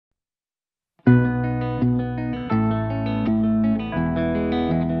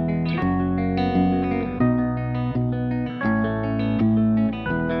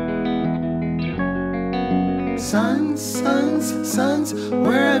sons,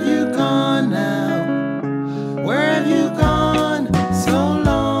 where have you gone now? Where have you gone? So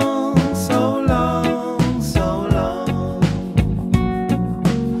long, so long, so long.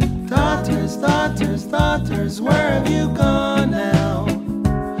 Daughters, daughters, daughters, where have you gone now?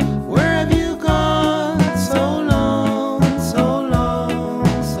 Where have you gone? So long, so long,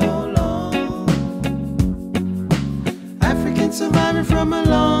 so long. African survivor from a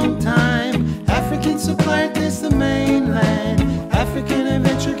long time. African supplier tastes the mainland. African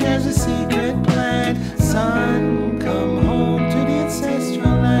adventure carries a secret plan. Son, come home to the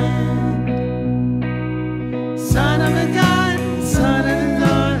ancestral land. Son of a God, son of the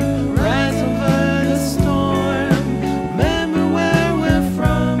dawn, rise over the storm. Remember where we're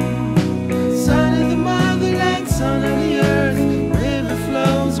from. Son of the motherland, son of the earth. River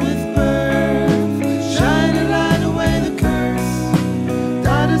flows with birth. Shine a light away the curse.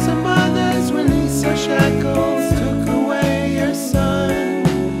 Daughters and mothers, release our shackles. Took away your son.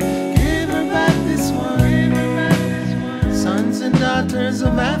 Give her back this one. Sons and daughters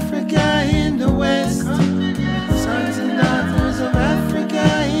of Africa in the west. Sons and daughters of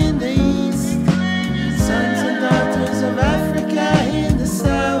Africa in the east. Sons and daughters of Africa in the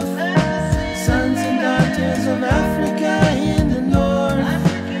south. Sons and daughters of Africa in the north.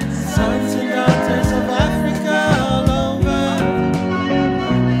 Sons and daughters of Africa all over.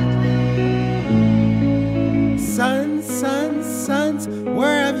 Sons, sons, sons,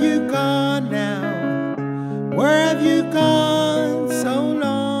 where have you gone now? Where have you gone? So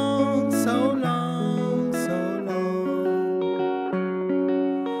long, so long, so long.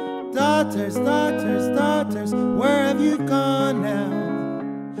 Daughters, daughters, daughters, where have you gone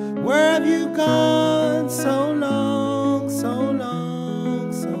now? Where have you gone?